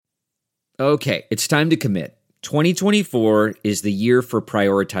Okay, it's time to commit. 2024 is the year for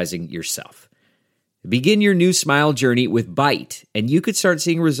prioritizing yourself. Begin your new smile journey with Byte, and you could start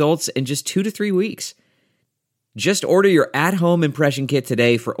seeing results in just 2 to 3 weeks. Just order your at-home impression kit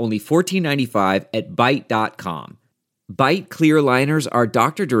today for only $14.95 at Byte.com. Byte clear liners are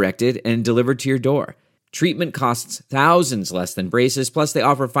doctor-directed and delivered to your door. Treatment costs thousands less than braces, plus they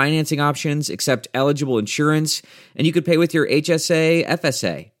offer financing options, accept eligible insurance, and you could pay with your HSA,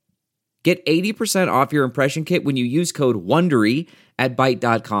 FSA. Get 80% off your impression kit when you use code WONDERY at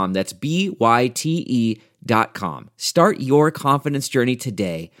Byte.com. That's BYTE.com. Start your confidence journey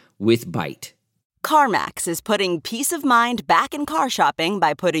today with Byte. CarMax is putting peace of mind back in car shopping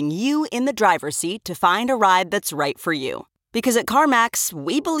by putting you in the driver's seat to find a ride that's right for you. Because at CarMax,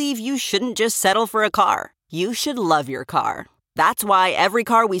 we believe you shouldn't just settle for a car. You should love your car. That's why every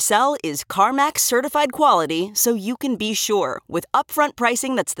car we sell is CarMax certified quality, so you can be sure with upfront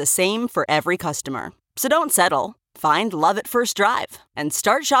pricing that's the same for every customer. So don't settle. Find love at first drive and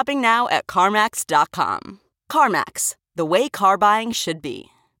start shopping now at CarMax.com. CarMax, the way car buying should be.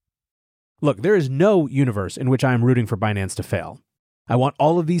 Look, there is no universe in which I am rooting for Binance to fail. I want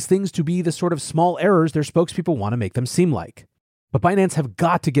all of these things to be the sort of small errors their spokespeople want to make them seem like. But Binance have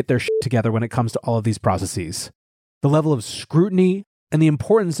got to get their shit together when it comes to all of these processes. The level of scrutiny and the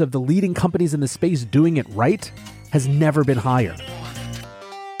importance of the leading companies in the space doing it right has never been higher.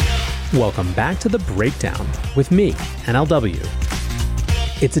 Welcome back to The Breakdown with me, NLW.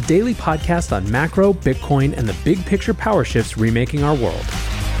 It's a daily podcast on macro, Bitcoin, and the big picture power shifts remaking our world.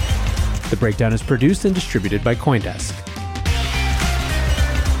 The Breakdown is produced and distributed by CoinDesk.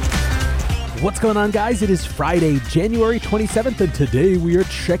 What's going on, guys? It is Friday, January 27th, and today we are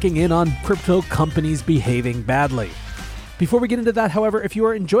checking in on crypto companies behaving badly. Before we get into that, however, if you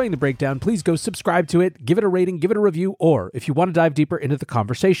are enjoying The Breakdown, please go subscribe to it, give it a rating, give it a review, or if you want to dive deeper into the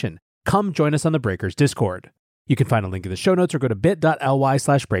conversation, come join us on the Breakers Discord. You can find a link in the show notes or go to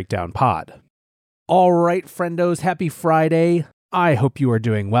bit.ly/breakdownpod. All right, friendos, happy Friday. I hope you are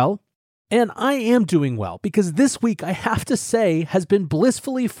doing well. And I am doing well, because this week, I have to say, has been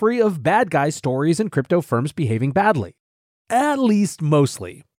blissfully free of bad guy stories and crypto firms behaving badly. At least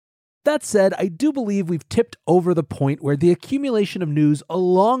mostly. That said, I do believe we've tipped over the point where the accumulation of news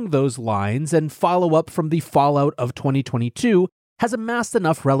along those lines and follow-up from the fallout of 2022 has amassed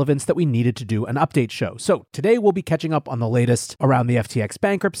enough relevance that we needed to do an update show. So today we'll be catching up on the latest around the FTX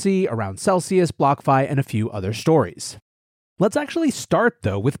bankruptcy, around Celsius, BlockFi, and a few other stories. Let's actually start,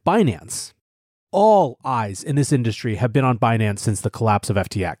 though, with Binance. All eyes in this industry have been on Binance since the collapse of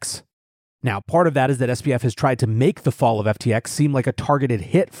FTX. Now, part of that is that SBF has tried to make the fall of FTX seem like a targeted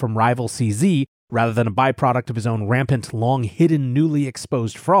hit from rival CZ, rather than a byproduct of his own rampant, long-hidden, newly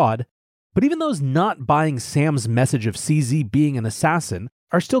exposed fraud. But even those not buying Sam's message of CZ being an assassin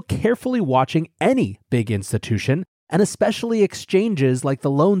are still carefully watching any big institution, and especially exchanges like the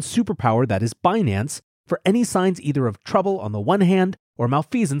lone superpower that is Binance, for any signs either of trouble on the one hand or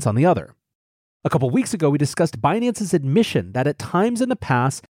malfeasance on the other. A couple weeks ago, we discussed Binance's admission that at times in the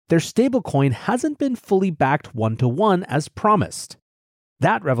past, their stablecoin hasn't been fully backed one-to-one as promised.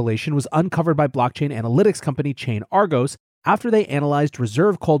 That revelation was uncovered by blockchain analytics company Chain Argos after they analyzed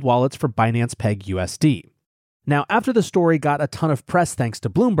reserve cold wallets for Binance Peg USD. Now, after the story got a ton of press thanks to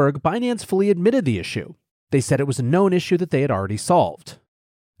Bloomberg, Binance fully admitted the issue. They said it was a known issue that they had already solved.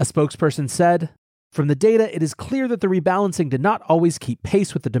 A spokesperson said, "From the data, it is clear that the rebalancing did not always keep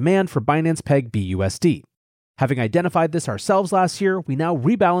pace with the demand for Binance Peg BUSD. Having identified this ourselves last year, we now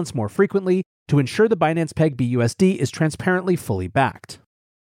rebalance more frequently to ensure the Binance Peg BUSD is transparently fully backed."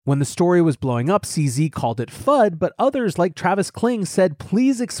 When the story was blowing up, CZ called it FUD, but others like Travis Kling said,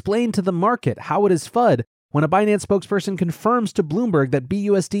 "Please explain to the market how it is FUD," when a Binance spokesperson confirms to Bloomberg that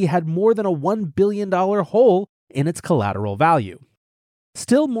BUSD had more than a $1 billion hole in its collateral value.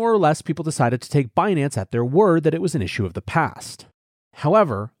 Still, more or less, people decided to take Binance at their word that it was an issue of the past.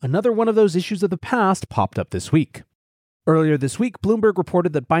 However, another one of those issues of the past popped up this week. Earlier this week, Bloomberg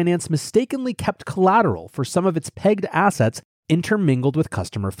reported that Binance mistakenly kept collateral for some of its pegged assets intermingled with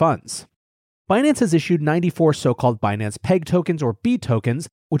customer funds. Binance has issued 94 so-called Binance Peg tokens, or B tokens,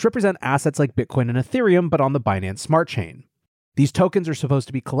 which represent assets like Bitcoin and Ethereum, but on the Binance Smart Chain. These tokens are supposed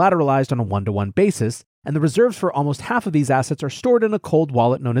to be collateralized on a one-to-one basis, and the reserves for almost half of these assets are stored in a cold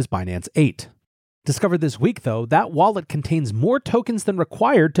wallet known as Binance 8. Discovered this week, though, that wallet contains more tokens than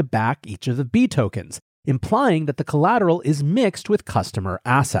required to back each of the B tokens, implying that the collateral is mixed with customer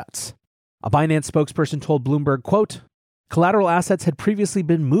assets. A Binance spokesperson told Bloomberg, quote, "Collateral assets had previously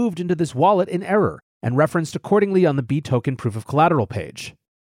been moved into this wallet in error and referenced accordingly on the B token proof of collateral page.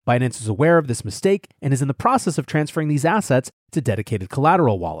 Binance is aware of this mistake and is in the process of transferring these assets to dedicated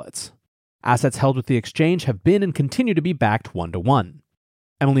collateral wallets." Assets held with the exchange have been and continue to be backed 1-to-1.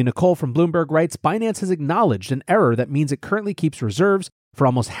 Emily Nicole from Bloomberg writes, Binance has acknowledged an error that means it currently keeps reserves for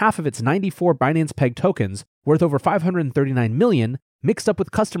almost half of its 94 Binance Peg tokens, worth over $539 million, mixed up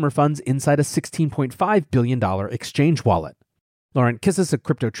with customer funds inside a $16.5 billion exchange wallet. Laurent Kissis, a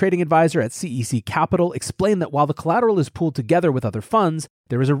crypto trading advisor at CEC Capital, explained that while the collateral is pooled together with other funds,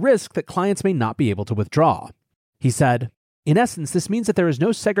 there is a risk that clients may not be able to withdraw. He said, in essence, this means that there is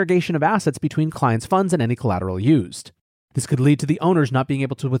no segregation of assets between clients' funds and any collateral used. This could lead to the owners not being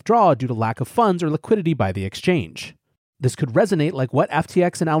able to withdraw due to lack of funds or liquidity by the exchange. This could resonate like what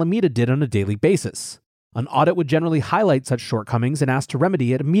FTX and Alameda did on a daily basis. An audit would generally highlight such shortcomings and ask to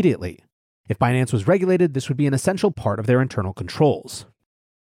remedy it immediately. If Binance was regulated, this would be an essential part of their internal controls.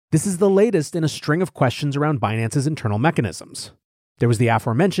 This is the latest in a string of questions around Binance's internal mechanisms. There was the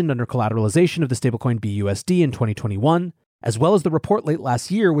aforementioned under-collateralization of the stablecoin BUSD in 2021, as well as the report late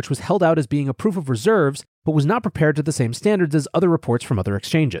last year which was held out as being a proof of reserves but was not prepared to the same standards as other reports from other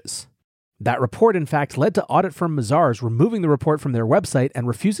exchanges. That report, in fact, led to audit firm Mazars removing the report from their website and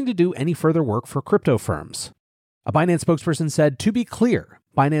refusing to do any further work for crypto firms. A Binance spokesperson said, to be clear,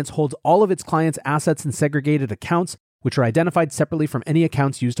 Binance holds all of its clients' assets in segregated accounts, which are identified separately from any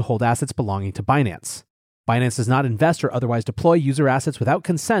accounts used to hold assets belonging to Binance. Binance does not invest or otherwise deploy user assets without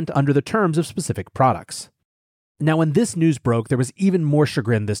consent under the terms of specific products. Now, when this news broke, there was even more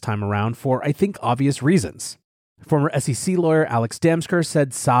chagrin this time around for, I think, obvious reasons. Former SEC lawyer Alex Damsker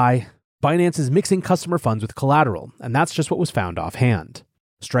said, sigh, Binance is mixing customer funds with collateral, and that's just what was found offhand.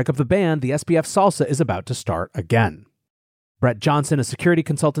 Strike up the band, the SBF salsa is about to start again. Brett Johnson, a security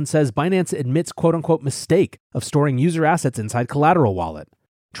consultant, says Binance admits quote-unquote mistake of storing user assets inside collateral wallet.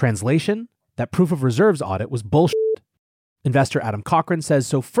 Translation? That proof of reserves audit was bullshit. Investor Adam Cochran says,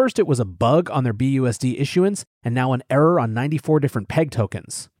 so first it was a bug on their BUSD issuance, and now an error on 94 different PEG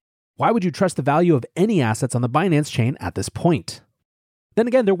tokens. Why would you trust the value of any assets on the Binance chain at this point? Then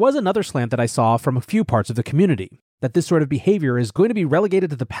again, there was another slant that I saw from a few parts of the community, that this sort of behavior is going to be relegated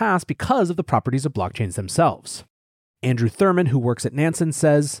to the past because of the properties of blockchains themselves. Andrew Thurman, who works at Nansen,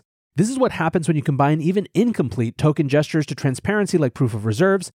 says, this is what happens when you combine even incomplete token gestures to transparency like proof of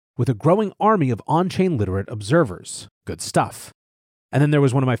reserves with a growing army of on-chain literate observers. Good stuff. And then there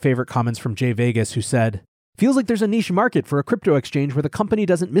was one of my favorite comments from Jay Vegas who said, feels like there's a niche market for a crypto exchange where the company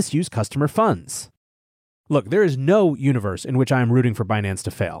doesn't misuse customer funds. Look, there is no universe in which I am rooting for Binance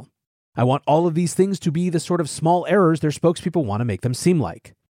to fail. I want all of these things to be the sort of small errors their spokespeople want to make them seem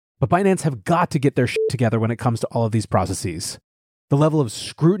like. But Binance have got to get their shit together when it comes to all of these processes. The level of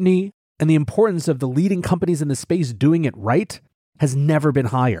scrutiny and the importance of the leading companies in the space doing it right has never been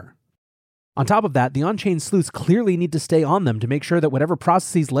higher. On top of that, the on-chain sleuths clearly need to stay on them to make sure that whatever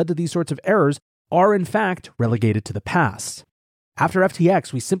processes led to these sorts of errors are in fact relegated to the past. After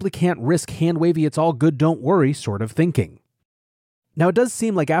FTX, we simply can't risk hand-wavy it's all good, don't worry sort of thinking. Now, it does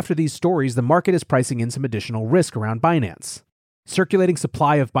seem like after these stories, the market is pricing in some additional risk around Binance. Circulating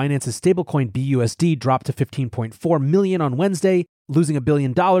supply of Binance's stablecoin BUSD dropped to 15.4 million on Wednesday, losing $1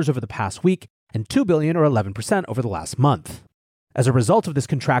 billion over the past week and $2 billion or 11% over the last month. As a result of this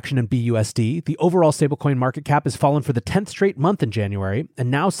contraction in BUSD, the overall stablecoin market cap has fallen for the 10th straight month in January and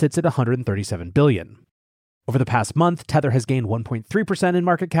now sits at $137 billion. Over the past month, Tether has gained 1.3% in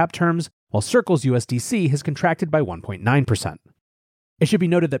market cap terms, while Circle's USDC has contracted by 1.9%. It should be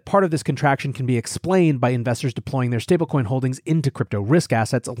noted that part of this contraction can be explained by investors deploying their stablecoin holdings into crypto risk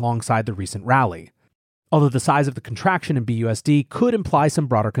assets alongside the recent rally. Although the size of the contraction in BUSD could imply some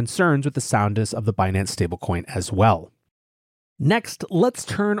broader concerns with the soundness of the Binance stablecoin as well. Next, let's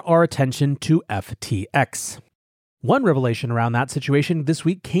turn our attention to FTX. One revelation around that situation this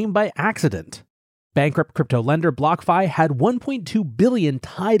week came by accident. Bankrupt crypto lender BlockFi had $1.2 billion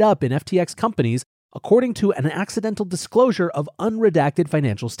tied up in FTX companies, according to an accidental disclosure of unredacted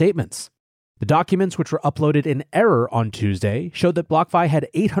financial statements. The documents, which were uploaded in error on Tuesday, showed that BlockFi had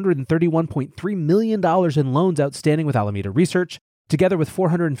 $831.3 million in loans outstanding with Alameda Research, together with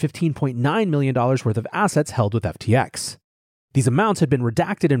 $415.9 million worth of assets held with FTX. These amounts had been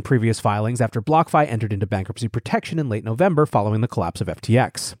redacted in previous filings after BlockFi entered into bankruptcy protection in late November following the collapse of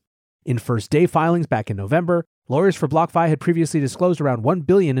FTX. In first-day filings back in November, lawyers for BlockFi had previously disclosed around $1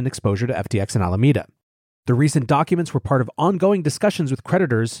 billion in exposure to FTX and Alameda. The recent documents were part of ongoing discussions with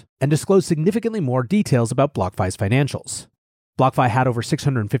creditors and disclosed significantly more details about BlockFi's financials. BlockFi had over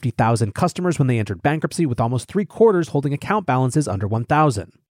 650,000 customers when they entered bankruptcy, with almost three-quarters holding account balances under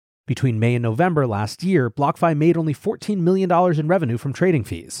 1,000. Between May and November last year, BlockFi made only $14 million in revenue from trading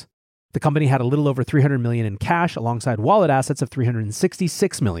fees. The company had a little over $300 million in cash alongside wallet assets of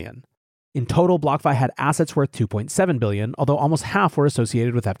 $366 million. In total, BlockFi had assets worth $2.7 billion, although almost half were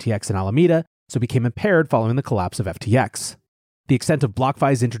associated with FTX and Alameda, so became impaired following the collapse of FTX. The extent of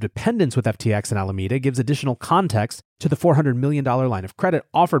BlockFi's interdependence with FTX and Alameda gives additional context to the $400 million line of credit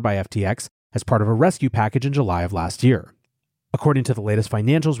offered by FTX as part of a rescue package in July of last year. According to the latest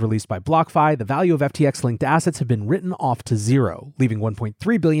financials released by BlockFi, the value of FTX-linked assets have been written off to zero, leaving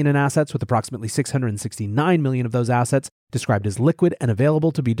 $1.3 billion in assets, with approximately $669 million of those assets described as liquid and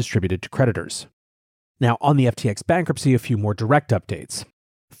available to be distributed to creditors. Now, on the FTX bankruptcy, a few more direct updates.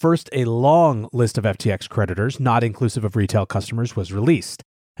 First, a long list of FTX creditors, not inclusive of retail customers, was released.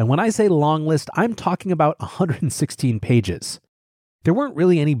 And when I say long list, I'm talking about 116 pages. There weren't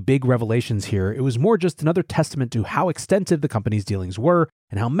really any big revelations here. It was more just another testament to how extensive the company's dealings were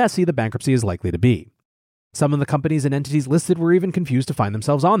and how messy the bankruptcy is likely to be. Some of the companies and entities listed were even confused to find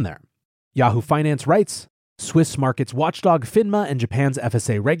themselves on there. Yahoo Finance writes, Swiss markets watchdog FINMA and Japan's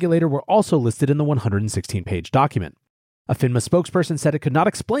FSA regulator were also listed in the 116-page document. A FINMA spokesperson said it could not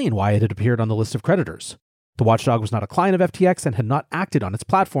explain why it had appeared on the list of creditors. The watchdog was not a client of FTX and had not acted on its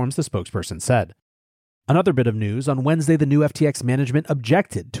platforms, the spokesperson said. Another bit of news, on Wednesday, the new FTX management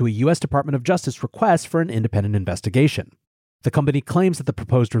objected to a U.S. Department of Justice request for an independent investigation. The company claims that the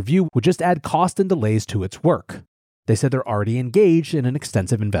proposed review would just add cost and delays to its work. They said they're already engaged in an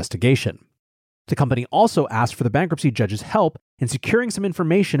extensive investigation. The company also asked for the bankruptcy judge's help in securing some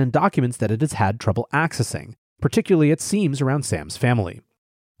information and documents that it has had trouble accessing, particularly it seems around Sam's family.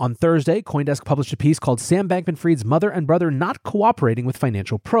 On Thursday, CoinDesk published a piece called Sam Bankman-Fried's Mother and Brother Not Cooperating with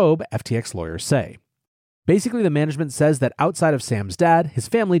Financial Probe, FTX lawyers say. Basically, the management says that outside of Sam's dad, his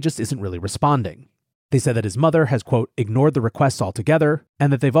family just isn't really responding. They said that his mother has, quote, ignored the requests altogether,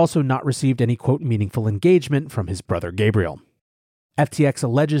 and that they've also not received any, quote, meaningful engagement from his brother Gabriel. FTX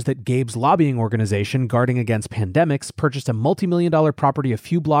alleges that Gabe's lobbying organization, Guarding Against Pandemics, purchased a multi-million-dollar property a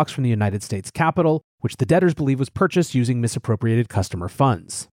few blocks from the United States Capitol, which the debtors believe was purchased using misappropriated customer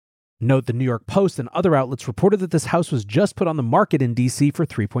funds. Note the New York Post and other outlets reported that this house was just put on the market in D.C. for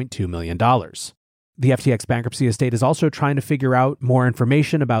 $3.2 million. The FTX bankruptcy estate is also trying to figure out more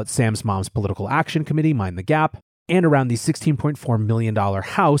information about Sam's mom's political action committee, Mind the Gap, and around the $16.4 million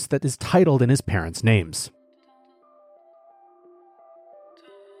house that is titled in his parents' names.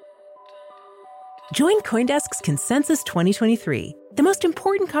 Join CoinDesk's Consensus 2023, the most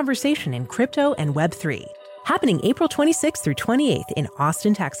important conversation in crypto and Web3, happening April 26th through 28th in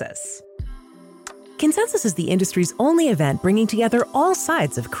Austin, Texas. Consensus is the industry's only event bringing together all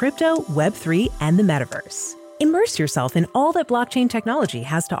sides of crypto, Web3, and the metaverse. Immerse yourself in all that blockchain technology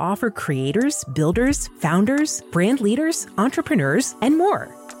has to offer creators, builders, founders, brand leaders, entrepreneurs, and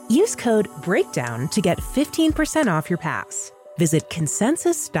more. Use code BREAKDOWN to get 15% off your pass. Visit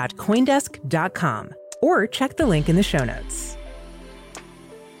consensus.coindesk.com or check the link in the show notes.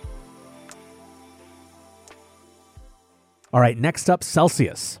 All right, next up,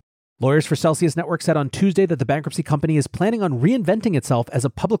 Celsius. Lawyers for Celsius Network said on Tuesday that the bankruptcy company is planning on reinventing itself as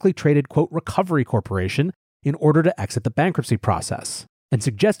a publicly traded, quote, recovery corporation in order to exit the bankruptcy process, and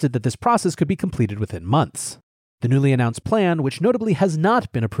suggested that this process could be completed within months. The newly announced plan, which notably has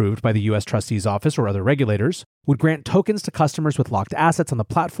not been approved by the U.S. Trustee's Office or other regulators, would grant tokens to customers with locked assets on the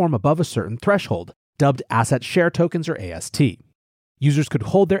platform above a certain threshold, dubbed Asset Share Tokens or AST. Users could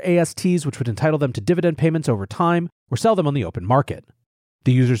hold their ASTs, which would entitle them to dividend payments over time, or sell them on the open market.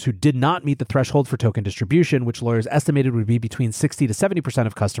 The users who did not meet the threshold for token distribution, which lawyers estimated would be between 60 to 70%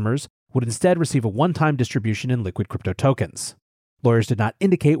 of customers, would instead receive a one-time distribution in liquid crypto tokens. Lawyers did not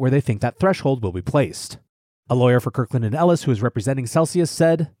indicate where they think that threshold will be placed. A lawyer for Kirkland & Ellis who is representing Celsius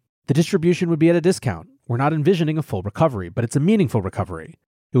said, "The distribution would be at a discount. We're not envisioning a full recovery, but it's a meaningful recovery.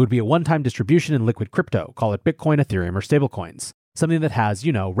 It would be a one-time distribution in liquid crypto, call it Bitcoin, Ethereum, or stablecoins. Something that has,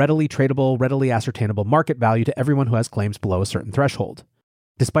 readily tradable, readily ascertainable market value to everyone who has claims below a certain threshold."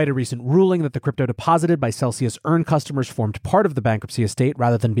 Despite a recent ruling that the crypto deposited by Celsius Earn customers formed part of the bankruptcy estate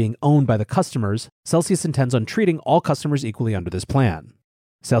rather than being owned by the customers, Celsius intends on treating all customers equally under this plan.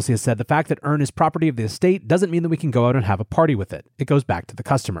 Celsius said the fact that Earn is property of the estate doesn't mean that we can go out and have a party with it. It goes back to the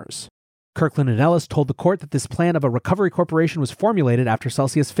customers. Kirkland & Ellis told the court that this plan of a recovery corporation was formulated after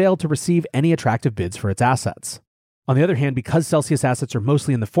Celsius failed to receive any attractive bids for its assets. On the other hand, because Celsius assets are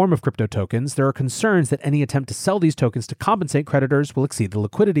mostly in the form of crypto tokens, there are concerns that any attempt to sell these tokens to compensate creditors will exceed the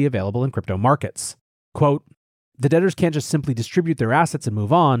liquidity available in crypto markets. Quote, "The debtors can't just simply distribute their assets and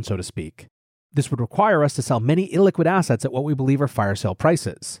move on, so to speak. This would require us to sell many illiquid assets at what we believe are fire sale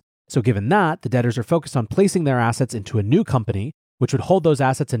prices. So given that, the debtors are focused on placing their assets into a new company, which would hold those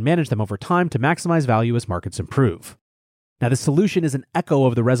assets and manage them over time to maximize value as markets improve." Now, this solution is an echo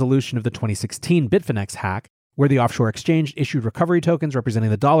of the resolution of the 2016 Bitfinex hack, where the offshore exchange issued recovery tokens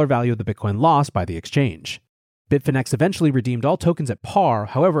representing the dollar value of the Bitcoin lost by the exchange. Bitfinex eventually redeemed all tokens at par.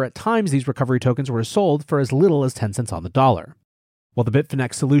 However, at times these recovery tokens were sold for as little as 10 cents on the dollar. While the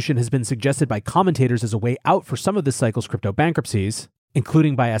Bitfinex solution has been suggested by commentators as a way out for some of this cycle's crypto bankruptcies,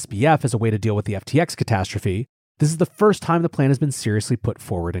 including by SBF as a way to deal with the FTX catastrophe, this is the first time the plan has been seriously put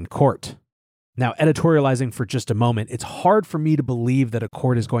forward in court. Now, editorializing for just a moment, it's hard for me to believe that a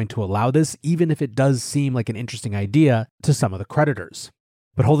court is going to allow this, even if it does seem like an interesting idea to some of the creditors.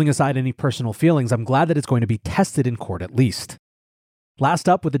 But holding aside any personal feelings, I'm glad that it's going to be tested in court at least. Last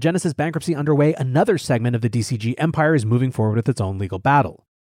up, with the Genesis bankruptcy underway, another segment of the DCG empire is moving forward with its own legal battle.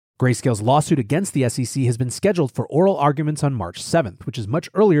 Grayscale's lawsuit against the SEC has been scheduled for oral arguments on March 7th, which is much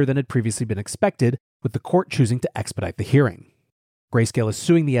earlier than had previously been expected, with the court choosing to expedite the hearing. Grayscale is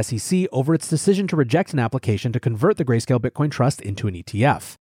suing the SEC over its decision to reject an application to convert the Grayscale Bitcoin Trust into an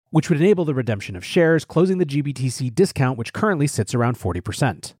ETF, which would enable the redemption of shares, closing the GBTC discount, which currently sits around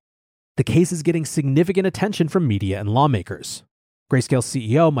 40%. The case is getting significant attention from media and lawmakers. Grayscale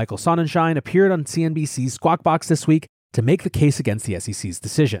CEO Michael Sonnenschein appeared on CNBC's Squawk Box this week to make the case against the SEC's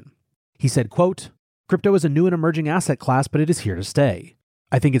decision. He said, quote, "Crypto is a new and emerging asset class, but it is here to stay.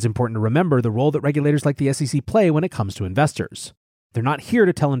 I think it's important to remember the role that regulators like the SEC play when it comes to investors. They're not here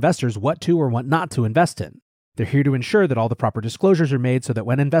to tell investors what to or what not to invest in. They're here to ensure that all the proper disclosures are made so that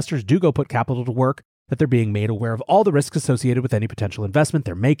when investors do go put capital to work, that they're being made aware of all the risks associated with any potential investment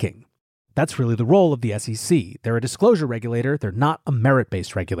they're making. That's really the role of the SEC. They're a disclosure regulator, they're not a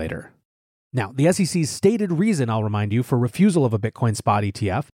merit-based regulator." Now, the SEC's stated reason, I'll remind you, for refusal of a Bitcoin spot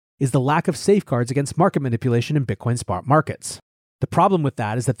ETF is the lack of safeguards against market manipulation in Bitcoin spot markets. The problem with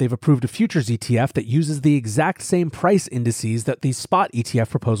that is that they've approved a futures ETF that uses the exact same price indices that these spot ETF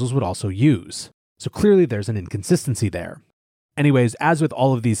proposals would also use. So clearly there's an inconsistency there. Anyways, as with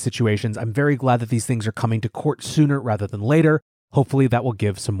all of these situations, I'm very glad that these things are coming to court sooner rather than later. Hopefully that will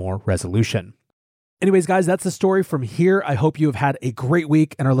give some more resolution. Anyways, guys, that's the story from here. I hope you have had a great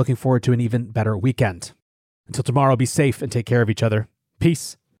week and are looking forward to an even better weekend. Until tomorrow, be safe and take care of each other.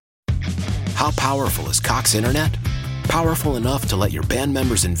 Peace. How powerful is Cox Internet? Powerful enough to let your band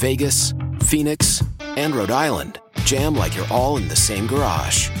members in Vegas, Phoenix, and Rhode Island jam like you're all in the same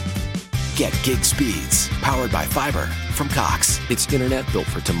garage. Get gig speeds powered by fiber from Cox. It's internet built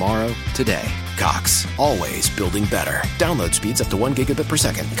for tomorrow, today. Cox, always building better. Download speeds up to 1 gigabit per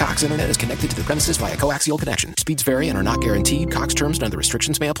second. Cox Internet is connected to the premises via coaxial connection. Speeds vary and are not guaranteed. Cox terms and other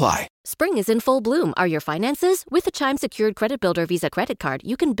restrictions may apply. Spring is in full bloom. Are your finances? With the Chime Secured Credit Builder Visa Credit Card,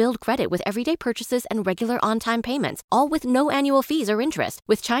 you can build credit with everyday purchases and regular on-time payments, all with no annual fees or interest.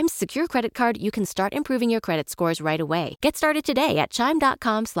 With Chime's Secure Credit Card, you can start improving your credit scores right away. Get started today at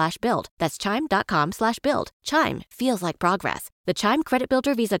chime.com/build. That's chime.com/build. Chime feels like progress. The Chime Credit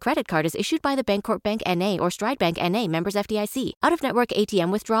Builder Visa Credit Card is issued by the Bancorp Bank N.A. or Stride Bank N.A. members FDIC. Out-of-network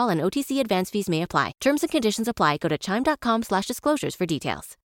ATM withdrawal and OTC advance fees may apply. Terms and conditions apply. Go to chime.com/disclosures for details.